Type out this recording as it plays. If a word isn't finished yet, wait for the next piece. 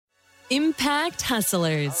Impact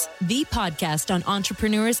Hustlers, the podcast on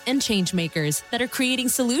entrepreneurs and changemakers that are creating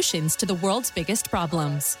solutions to the world's biggest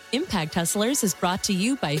problems. Impact Hustlers is brought to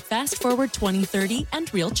you by Fast Forward 2030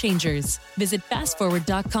 and Real Changers. Visit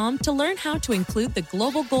fastforward.com to learn how to include the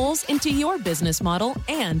global goals into your business model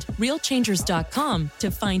and realchangers.com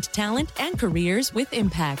to find talent and careers with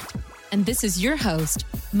impact. And this is your host,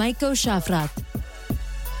 Maiko Shafrat.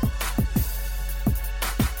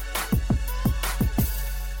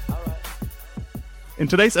 In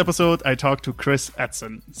today's episode, I talked to Chris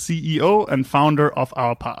Edson, CEO and founder of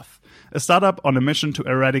Our Path, a startup on a mission to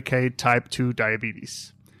eradicate type 2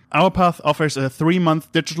 diabetes. Our Path offers a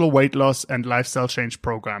 3-month digital weight loss and lifestyle change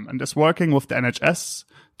program and is working with the NHS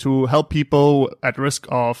to help people at risk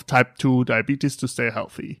of type 2 diabetes to stay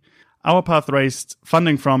healthy. Our Path raised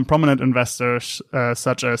funding from prominent investors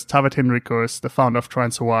such as Tavet Hinrichs, the founder of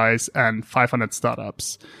TransferWise, and 500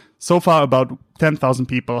 startups. So far, about 10,000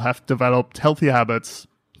 people have developed healthy habits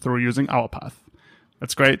through using Our Path.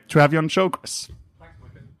 It's great to have you on the show, Chris. Thanks,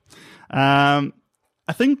 Michael.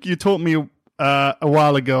 I think you told me a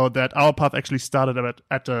while ago that Our Path actually started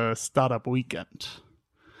at a startup weekend.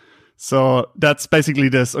 So that's basically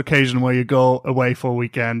this occasion where you go away for a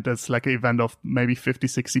weekend. It's like an event of maybe 50,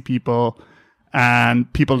 60 people,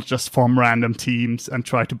 and people just form random teams and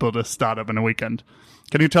try to build a startup in a weekend.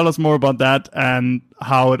 Can you tell us more about that and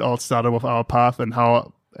how it all started with Our Path and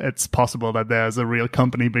how it's possible that there's a real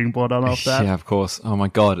company being born out of that? Yeah, of course. Oh my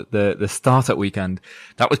God. The startup weekend,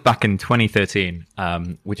 that was back in 2013,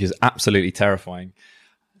 which is absolutely terrifying.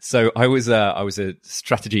 So I was a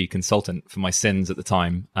strategy consultant for my sins at the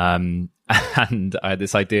time. And I had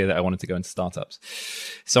this idea that I wanted to go into startups.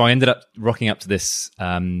 So I ended up rocking up to this,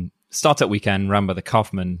 startup weekend run by the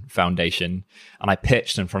Kaufman Foundation, and I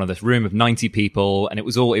pitched in front of this room of 90 people, and it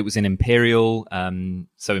was in Imperial,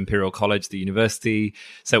 so Imperial College, the university.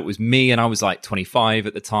 So it was me, and I was like 25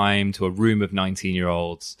 at the time, to a room of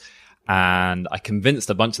 19-year-olds, and I convinced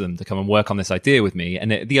a bunch of them to come and work on this idea with me.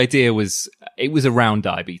 And the idea was, it was around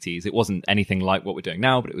diabetes. It wasn't anything like what we're doing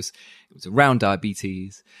now, but it was around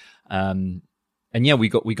diabetes. And yeah, we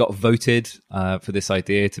got voted for this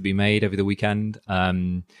idea to be made over the weekend.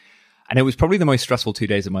 And it was probably the most stressful 2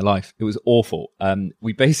 days of my life. It was awful.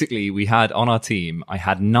 We had on our team, I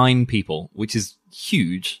had 9 people, which is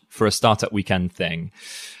huge for a startup weekend thing.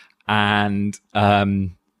 And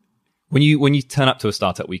when you turn up to a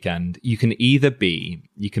startup weekend, you can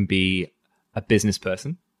be a business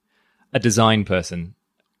person, a design person,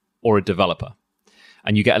 or a developer.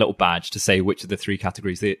 And you get a little badge to say which of the 3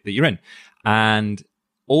 categories that you're in. And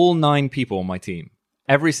all 9 people on my team,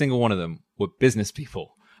 every single one of them were business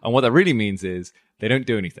people. And what that really means is they don't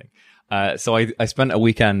do anything. So I spent a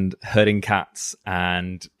weekend herding cats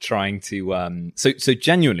and trying to... So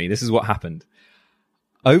genuinely, this is what happened.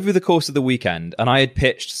 Over the course of the weekend, and I had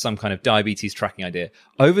pitched some kind of diabetes tracking idea.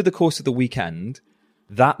 Over the course of the weekend,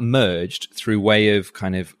 that merged through way of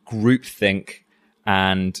kind of groupthink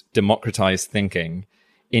and democratized thinking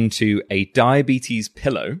into a diabetes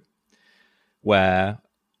pillow where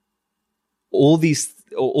all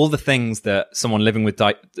the things that someone living with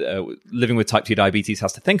type 2 diabetes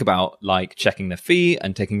has to think about, like checking their fee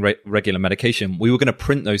and taking regular medication, we were going to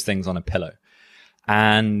print those things on a pillow.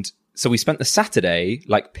 And so we spent the Saturday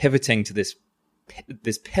like pivoting to this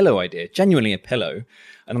pillow idea, genuinely a pillow.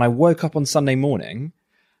 And then I woke up on Sunday morning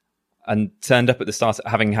and turned up at the start,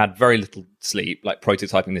 having had very little sleep, like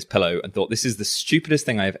prototyping this pillow, and thought, this is the stupidest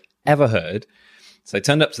thing I've ever heard. So I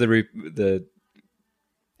turned up to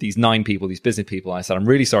these 9 people, these business people. I said, I'm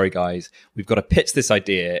really sorry, guys. We've got to pitch this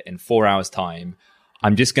idea in 4 hours' time.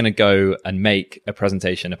 I'm just going to go and make a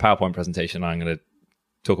presentation, a PowerPoint presentation. I'm going to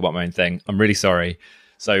talk about my own thing. I'm really sorry.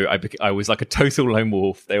 So I was like a total lone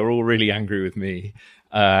wolf. They were all really angry with me.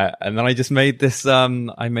 And then I just made this,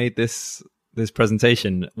 this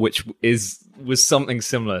presentation, which was something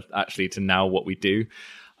similar actually to now what we do.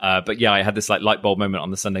 But yeah, I had this like light bulb moment on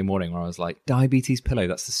the Sunday morning where I was like, diabetes pillow,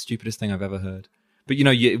 that's the stupidest thing I've ever heard. But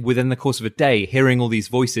within the course of a day, hearing all these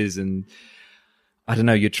voices, and I don't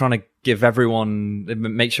know, you're trying to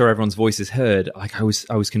make sure everyone's voice is heard. Like I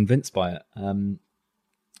was convinced by it.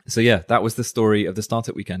 So yeah, that was the story of the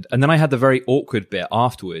startup weekend. And then I had the very awkward bit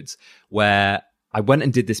afterwards where I went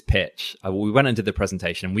and did this pitch. We went and did the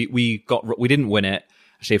presentation. We didn't win it.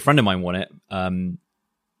 Actually, a friend of mine won it.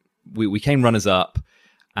 We came runners up.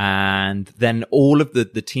 And then all of the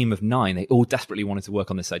team of 9, they all desperately wanted to work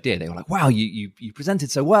on this idea. They were like, wow, you presented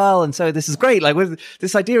so well. And so this is great. Like,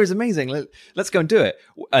 this idea is amazing. Let's go and do it.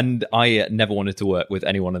 And I never wanted to work with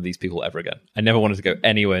any one of these people ever again. I never wanted to go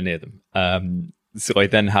anywhere near them. So I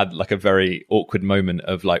then had like a very awkward moment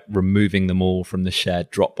of like removing them all from the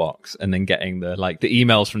shared Dropbox and then getting the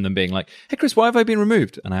emails from them being like, "Hey Chris, why have I been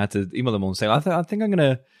removed?" And I had to email them all and say, I think I'm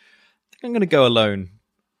gonna go alone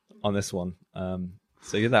on this one.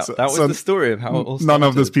 So yeah, that was the story of how it all started. None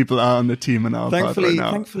of those people are on the team in our part right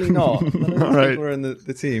now. Thankfully not. None of those people are in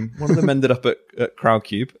the team. One of them ended up at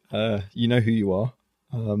Crowdcube. You know who you are.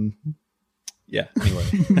 Yeah,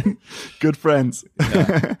 anyway. Good friends.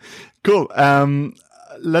 Yeah. Cool.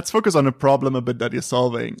 Let's focus on a problem a bit that you're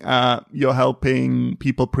solving. You're helping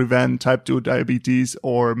people prevent type 2 diabetes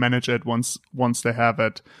or manage it once they have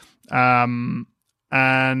it.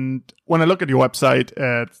 And when I look at your website,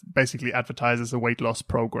 it basically advertises a weight loss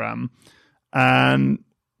program. And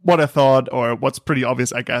what I thought, or what's pretty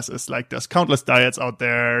obvious, I guess, is like there's countless diets out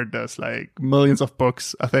there. There's like millions of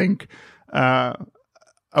books, I think.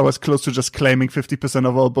 I was close to just claiming 50%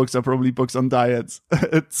 of all books are probably books on diets.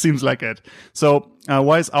 It seems like it. So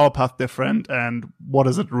why is our path different, and what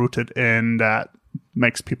is it rooted in that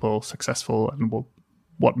makes people successful, and what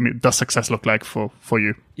does success look like for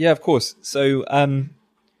you? Yeah, of course. So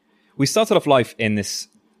we started off life in this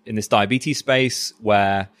diabetes space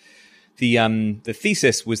where the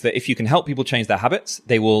thesis was that if you can help people change their habits,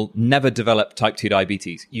 they will never develop type 2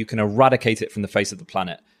 diabetes. You can eradicate it from the face of the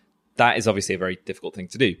planet. That is obviously a very difficult thing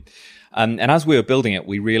to do. And as we were building it,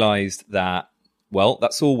 we realized that, well,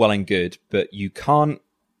 that's all well and good, but you can't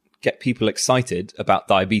get people excited about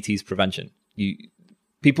diabetes prevention.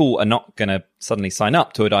 People are not going to suddenly sign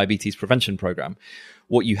up to a diabetes prevention program.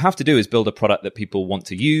 What you have to do is build a product that people want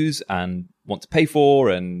to use and want to pay for,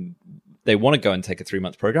 and they want to go and take a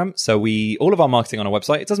 3-month program. So all of our marketing on our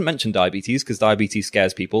website, it doesn't mention diabetes because diabetes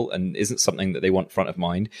scares people and isn't something that they want front of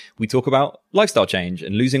mind. We talk about lifestyle change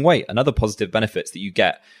and losing weight and other positive benefits that you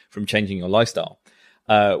get from changing your lifestyle,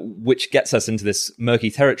 which gets us into this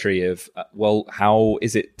murky territory of, well, how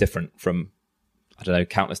is it different from, I don't know,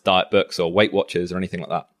 countless diet books or Weight Watchers or anything like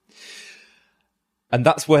that? And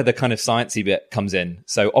that's where the kind of sciencey bit comes in.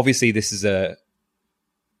 So obviously this is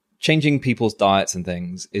changing people's diets and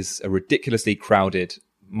things is a ridiculously crowded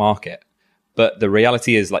market. But the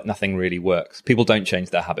reality is like nothing really works. People don't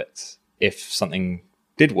change their habits. If something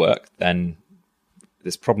did work, then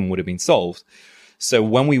this problem would have been solved. So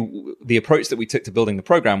the approach that we took to building the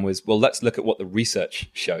program was, well, let's look at what the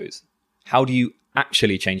research shows. How do you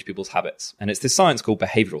actually change people's habits? And it's this science called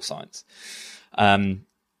behavioral science.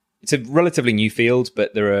 It's a relatively new field,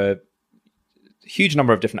 but there are huge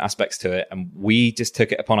number of different aspects to it, and we just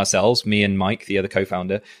took it upon ourselves, me and Mike, the other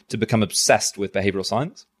co-founder, to become obsessed with behavioral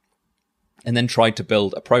science, and then tried to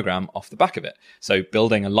build a program off the back of it. So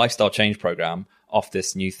building a lifestyle change program off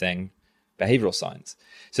this new thing, behavioral science.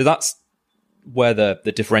 So that's where the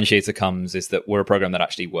differentiator comes, is that we're a program that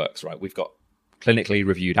actually works, right? We've got clinically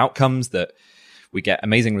reviewed outcomes that we get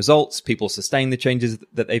amazing results. People sustain the changes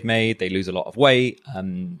that they've made. They lose a lot of weight.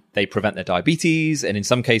 They prevent their diabetes, and in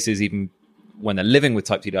some cases, even when they're living with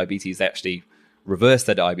type 2 diabetes, they actually reverse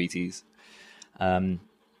their diabetes. But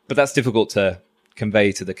that's difficult to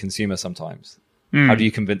convey to the consumer sometimes. How do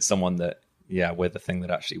you convince someone that, yeah, we're the thing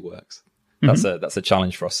that actually works? That's a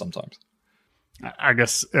challenge for us sometimes. I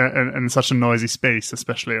guess in such a noisy space,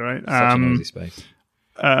 especially, right? Such a noisy space.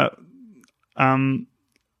 I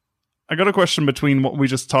got a question between what we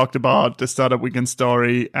just talked about, the Startup Weekend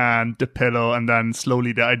story, and the pillow, and then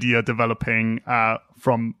slowly the idea developing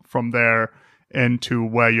from there into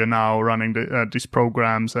where you're now running these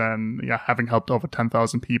programs and having helped over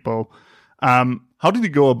 10,000 people. How did you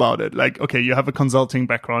go about it? Like, okay, you have a consulting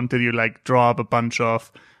background. Did you like draw up a bunch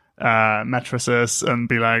of matrices and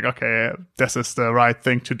be like, okay, this is the right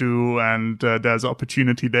thing to do, and there's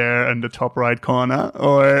opportunity there in the top right corner?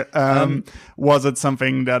 Or was it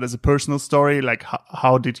something that is a personal story? Like,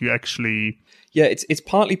 how did you actually... Yeah, it's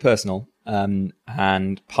partly personal and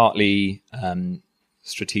partly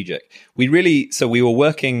strategic. We were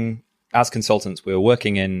working as consultants. We were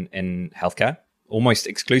working in healthcare almost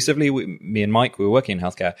exclusively. Me and Mike, we were working in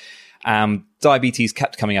healthcare. Diabetes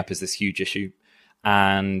kept coming up as this huge issue,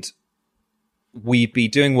 and we'd be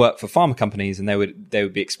doing work for pharma companies, and they would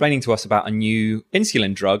be explaining to us about a new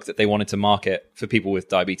insulin drug that they wanted to market for people with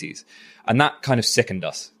diabetes, and that kind of sickened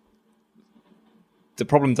us. The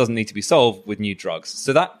problem doesn't need to be solved with new drugs.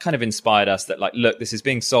 So that kind of inspired us that, like, look, this is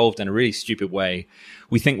being solved in a really stupid way.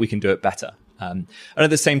 We think we can do it better. And at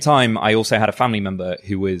the same time, I also had a family member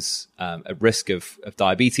who was at risk of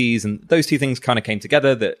diabetes. And those two things kind of came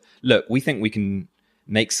together that, look, we think we can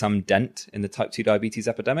make some dent in the type 2 diabetes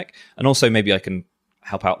epidemic. And also maybe I can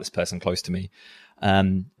help out this person close to me.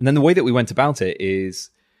 And then the way that we went about it is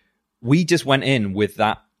we just went in with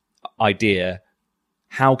that idea.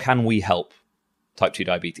 How can we help? type 2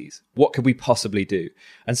 diabetes. What could we possibly do?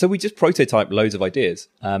 And so we just prototyped loads of ideas,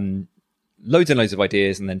 loads and loads of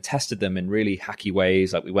ideas, and then tested them in really hacky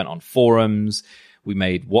ways. Like we went on forums, we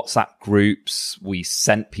made WhatsApp groups, we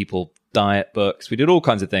sent people diet books, we did all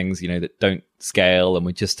kinds of things, that don't scale, and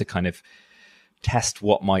we just to kind of test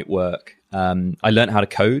what might work. I learned how to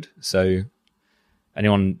code. So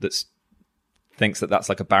anyone that thinks that that's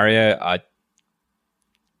like a barrier, I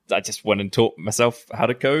just went and taught myself how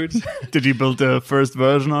to code. Did you build the first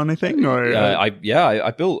version or anything? Or I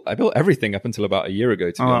built everything up until about a year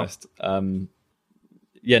ago, to be honest.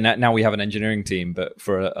 Now we have an engineering team, but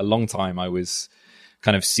for a long time I was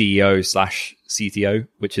kind of CEO/CTO,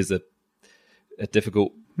 which is a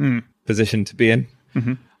difficult position to be in.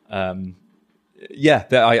 Mm-hmm. I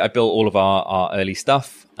built all of our early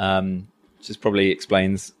stuff, which just probably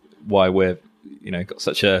explains why we're got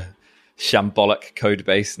such a shambolic code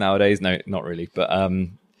base nowadays. No, not really, but I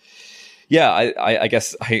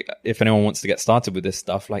guess if anyone wants to get started with this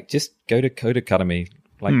stuff, like just go to Code Academy,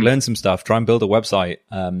 learn some stuff, try and build a website.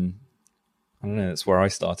 I don't know, that's where I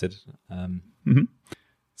started. Mm-hmm.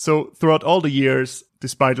 So throughout all the years,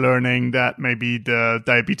 despite learning that maybe the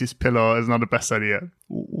diabetes pillar is not the best idea,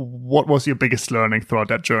 what was your biggest learning throughout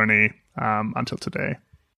that journey until today?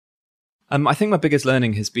 I think my biggest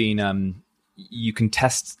learning has been you can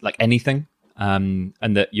test like anything, and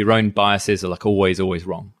that your own biases are like always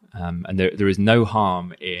wrong. And there is no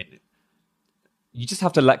harm in, you just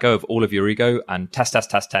have to let go of all of your ego and test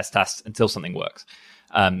until something works.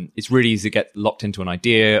 It's really easy to get locked into an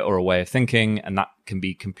idea or a way of thinking, and that can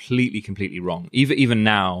be completely wrong. Even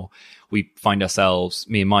now, we find ourselves,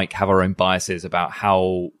 me and Mike, have our own biases about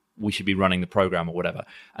how we should be running the program or whatever.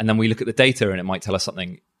 And then we look at the data and it might tell us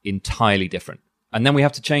something entirely different. And then we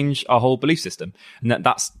have to change our whole belief system. And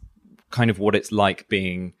that's kind of what it's like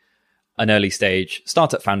being an early stage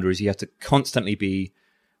startup founder, is you have to constantly be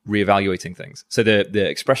reevaluating things. So the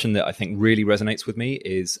expression that I think really resonates with me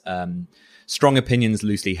is strong opinions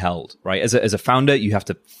loosely held, right? As a founder, you have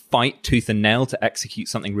to fight tooth and nail to execute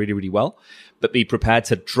something really well, but be prepared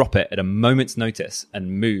to drop it at a moment's notice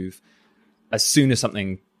and move as soon as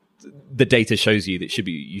the data shows you that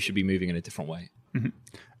you should be moving in a different way. Mm-hmm.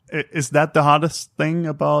 Is that the hardest thing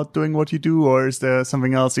about doing what you do, or is there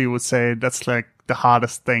something else you would say that's like the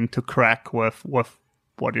hardest thing to crack with what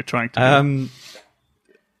you're trying to do?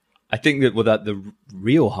 I think that the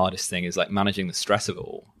real hardest thing is like managing the stress of it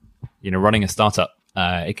all. Running a startup,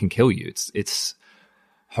 it can kill you. It's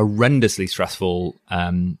horrendously stressful.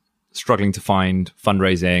 Struggling to find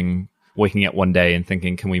fundraising, waking up one day and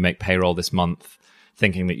thinking, can we make payroll this month?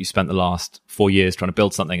 Thinking that you spent the last 4 years trying to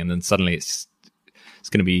build something, and then suddenly it's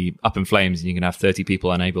going to be up in flames and you can have 30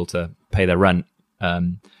 people unable to pay their rent.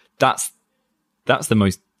 That's the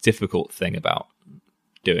most difficult thing about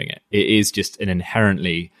doing it. It is just an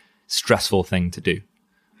inherently stressful thing to do.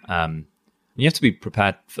 You have to be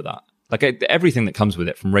prepared for that. Like everything that comes with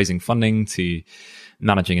it, from raising funding to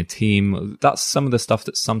managing a team, that's some of the stuff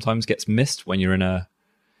that sometimes gets missed when you're in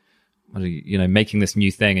making this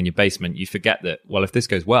new thing in your basement. You forget that, well, if this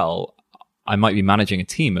goes well, I might be managing a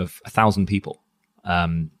team of 1,000 people.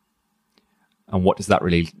 And what does that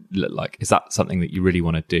really look like? Is that something that you really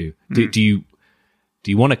want to do?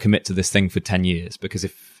 Do you want to commit to this thing for 10 years? Because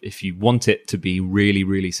if you want it to be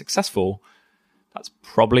really successful, that's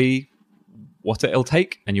probably what it'll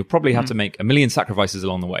take. And you'll probably have to make a million sacrifices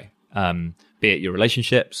along the way, be it your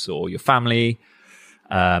relationships or your family,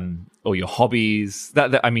 or your hobbies.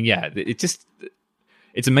 It's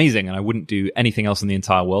amazing. And I wouldn't do anything else in the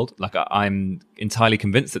entire world. Like I'm entirely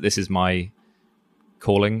convinced that this is my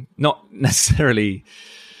calling. Not necessarily,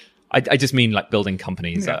 I just mean like building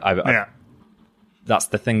companies. Yeah. That's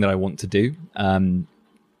the thing that I want to do.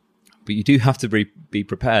 But you do have to be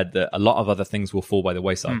prepared that a lot of other things will fall by the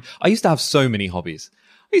wayside. I used to have so many hobbies.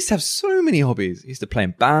 I used to play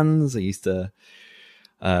in bands. I used to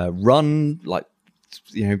run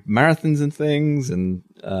marathons and things, and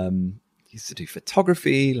used to do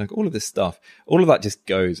photography, like all of this stuff. All of that just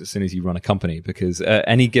goes as soon as you run a company, because at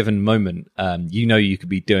any given moment, you could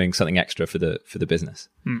be doing something extra for the business.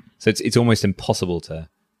 So it's almost impossible to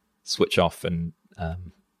switch off and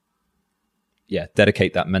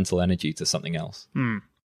dedicate that mental energy to something else.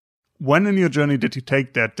 When in your journey did you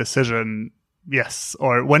take that decision? Yes,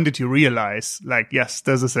 or when did you realize, like, yes,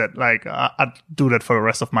 this is it? Like, I'd do that for the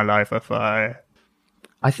rest of my life if I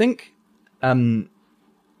think very,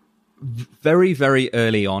 very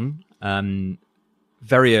early on,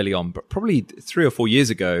 but probably 3 or 4 years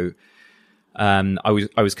ago, I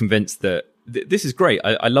was convinced that this is great.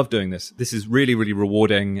 I love doing this. This is really, really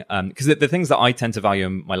rewarding. Because the things that I tend to value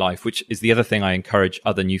in my life, which is the other thing I encourage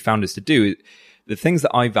other new founders to do, The things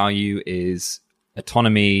that I value is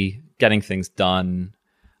autonomy, getting things done,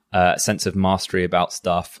 a sense of mastery about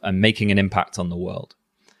stuff, and making an impact on the world.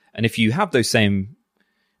 And if you have that same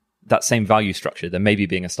value structure, then maybe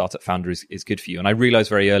being a startup founder is good for you. And I realized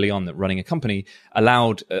very early on that running a company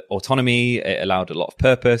allowed autonomy, it allowed a lot of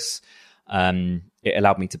purpose, it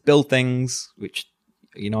allowed me to build things, which,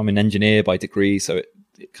 I'm an engineer by degree, so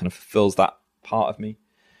it kind of fulfills that part of me.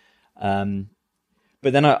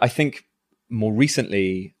 But then I think more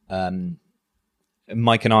recently,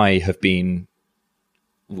 Mike and I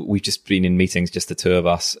we've just been in meetings, just the two of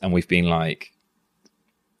us, and we've been like,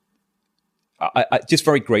 I just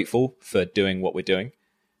very grateful for doing what we're doing.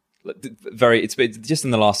 It's been just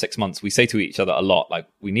in the last 6 months, we say to each other a lot, like,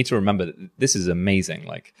 we need to remember that this is amazing.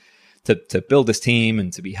 Like, to build this team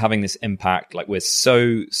and to be having this impact, like, we're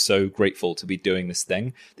so grateful to be doing this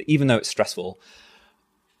thing that even though it's stressful,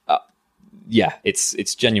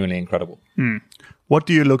 it's genuinely incredible. What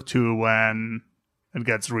do you look to when it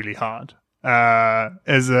gets really hard?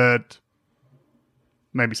 Is it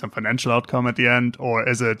maybe some financial outcome at the end, or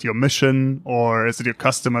is it your mission, or is it your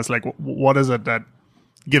customers? Like, what is it that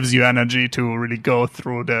gives you energy to really go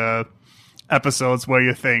through the episodes where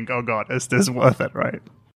you think, oh God, is this worth it, right?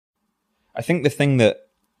 I think the thing that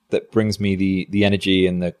brings me the energy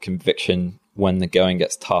and the conviction when the going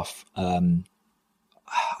gets tough,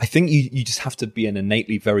 I think you just have to be an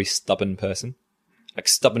innately very stubborn person. Like,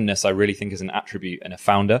 stubbornness, I really think, is an attribute in a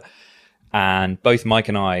founder. And both Mike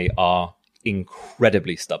and I are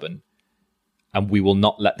incredibly stubborn, and we will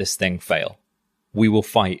not let this thing fail. We will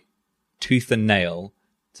fight tooth and nail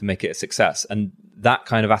to make it a success. And that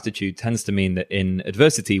kind of attitude tends to mean that in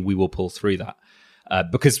adversity, we will pull through that,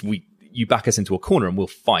 because you back us into a corner and we'll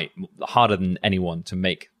fight harder than anyone to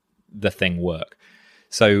make the thing work.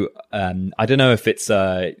 So I don't know if it's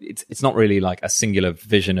not really like a singular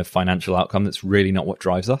vision of financial outcome. That's really not what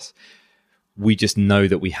drives us. We just know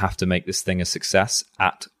that we have to make this thing a success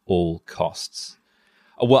at all costs.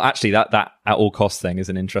 Well, actually, that at all costs thing is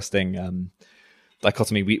an interesting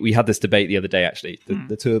dichotomy. We had this debate the other day, actually.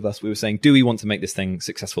 The two of us, we were saying, do we want to make this thing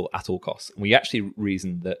successful at all costs? And we actually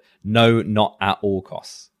reasoned that no, not at all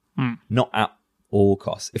costs. Not at all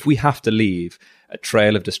costs. If we have to leave a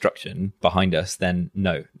trail of destruction behind us, then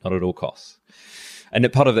no, not at all costs. And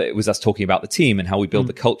part of it was us talking about the team and how we build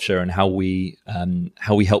the culture and how we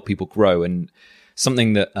help people grow. And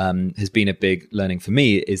something that has been a big learning for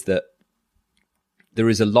me is that there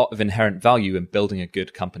is a lot of inherent value in building a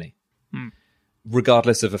good company,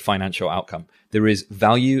 regardless of a financial outcome. There is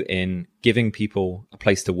value in giving people a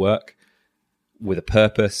place to work with a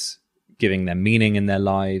purpose, giving them meaning in their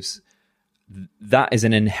lives. That is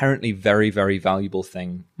an inherently very, very valuable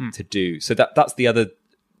thing to do. So that's the other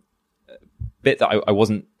bit that I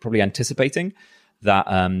wasn't probably anticipating,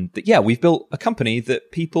 that we've built a company that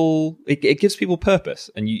it gives people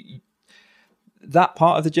purpose. And that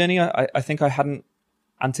part of the journey, I think I hadn't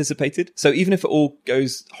anticipated. So even if it all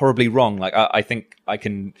goes horribly wrong, like I think I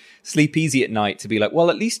can sleep easy at night to be like,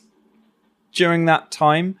 well, at least during that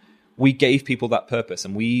time, we gave people that purpose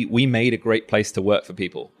and we made a great place to work for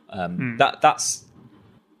people. That's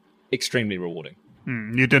extremely rewarding.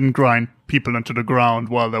 You didn't grind people into the ground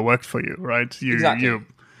while they worked for you, right? Exactly. You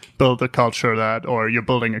build a culture or you're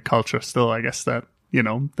building a culture still, I guess, that,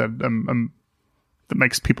 that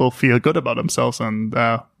makes people feel good about themselves and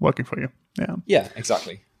working for you. Yeah,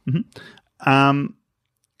 exactly. Mm-hmm.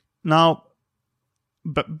 Now,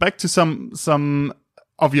 back to some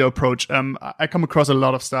of your approach. I come across a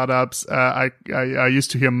lot of startups. I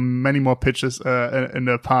used to hear many more pitches in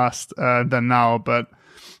the past than now, but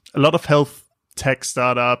a lot of health tech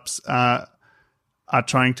startups are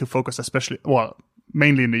trying to focus,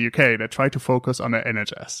 mainly in the UK, they try to focus on the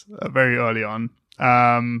NHS very early on.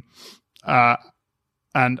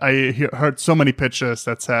 And I heard so many pitches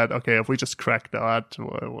that said, okay, if we just crack that,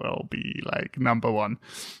 we'll be like number one.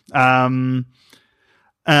 And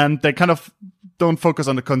they kind of don't focus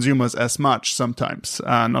on the consumers as much sometimes,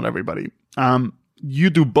 not everybody. You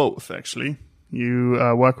do both, actually.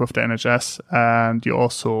 You work with the NHS and you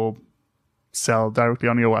also sell directly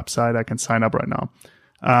on your website. I can sign up right now.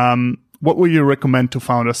 What would you recommend to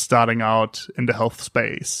founders starting out in the health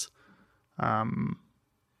space?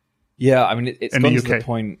 Yeah, I mean, it's gone to the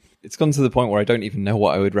point. It's gone to the point where I don't even know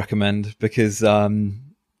what I would recommend, because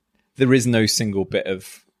there is no single bit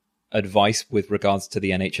of advice with regards to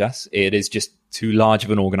the NHS. It is just too large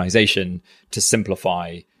of an organization to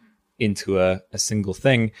simplify into a single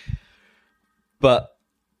thing. But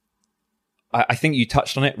I think you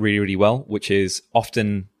touched on it really, really well, which is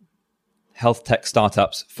often health tech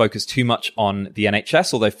startups focus too much on the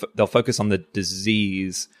NHS, or they'll focus on the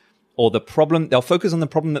disease or the problem. They'll focus on the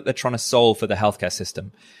problem that they're trying to solve for the healthcare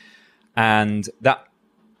system. And that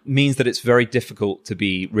means that it's very difficult to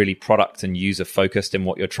be really product and user focused in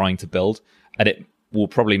what you're trying to build. And it will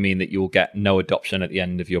probably mean that you'll get no adoption at the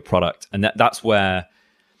end of your product. And that's where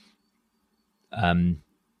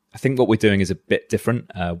I think what we're doing is a bit different.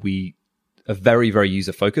 We are very, very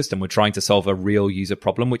user focused, and we're trying to solve a real user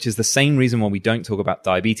problem, which is the same reason why we don't talk about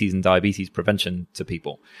diabetes and diabetes prevention to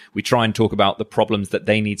people. We try and talk about the problems that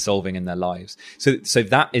they need solving in their lives. So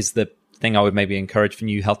that is the thing I would maybe encourage for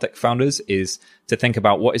new health tech founders, is to think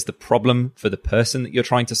about what is the problem for the person that you're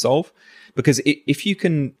trying to solve. Because if you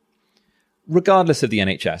can, regardless of the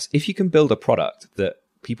NHS, if you can build a product that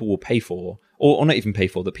people will pay for, or not even pay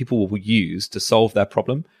for, that people will use to solve their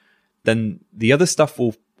problem, then the other stuff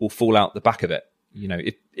will fall out the back of it. You know,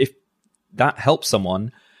 if that helps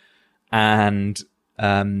someone and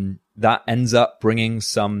that ends up bringing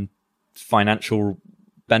some financial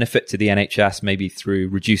benefit to the NHS, maybe through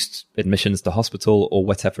reduced admissions to hospital or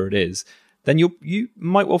whatever it is, then you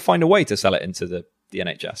might well find a way to sell it into the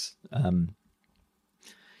NHS.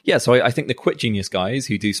 So I think the Quit Genius guys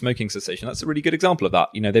who do smoking cessation, that's a really good example of that.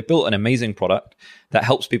 You know, they built an amazing product that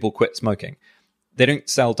helps people quit smoking. They don't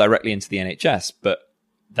sell directly into the NHS, but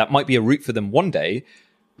that might be a route for them one day,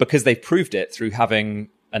 because they've proved it through having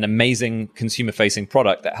an amazing consumer-facing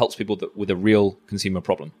product that helps people with a real consumer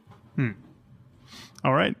problem.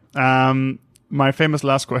 All right. My famous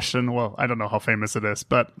last question, well, I don't know how famous it is,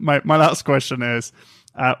 but my last question is,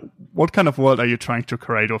 what kind of world are you trying to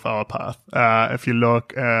create with Our Path? If you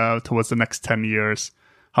look towards the next 10 years,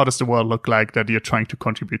 how does the world look like that you're trying to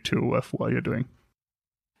contribute to with what you're doing?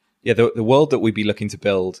 Yeah, the world that we'd be looking to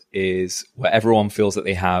build is where everyone feels that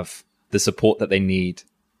they have the support that they need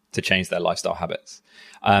to change their lifestyle habits.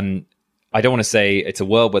 I don't want to say it's a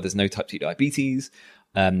world where there's no type 2 diabetes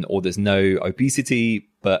or there's no obesity,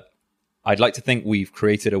 but I'd like to think we've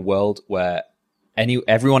created a world where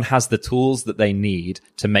everyone has the tools that they need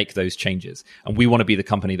to make those changes. And we want to be the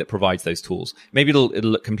company that provides those tools. Maybe it'll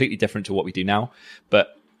look completely different to what we do now,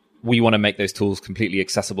 but we want to make those tools completely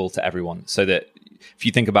accessible to everyone, so that if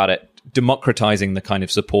you think about it, democratizing the kind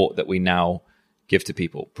of support that we now give to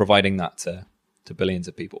people, providing that to billions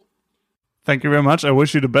of people. Thank you very much. I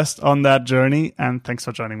wish you the best on that journey, and thanks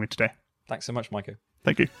for joining me today. Thanks so much, Maiko.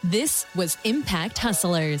 Thank you. This was Impact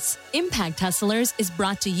Hustlers. Impact Hustlers is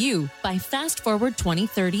brought to you by Fast Forward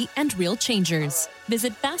 2030 and Real Changers.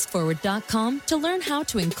 Visit fastforward.com to learn how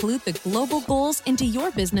to include the global goals into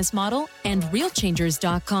your business model, and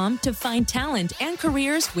realchangers.com to find talent and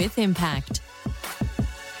careers with impact.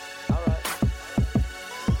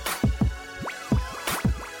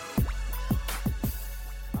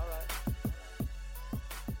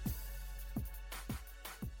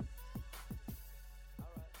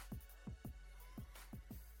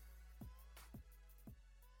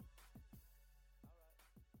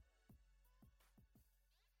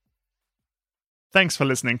 Thanks for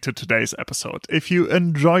listening to today's episode. If you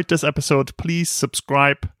enjoyed this episode, please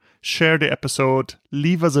subscribe, share the episode,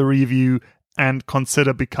 leave us a review, and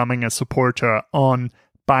consider becoming a supporter on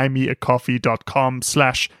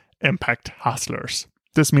buymeacoffee.com/impacthustlers.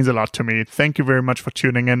 This means a lot to me. Thank you very much for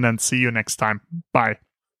tuning in, and see you next time. Bye.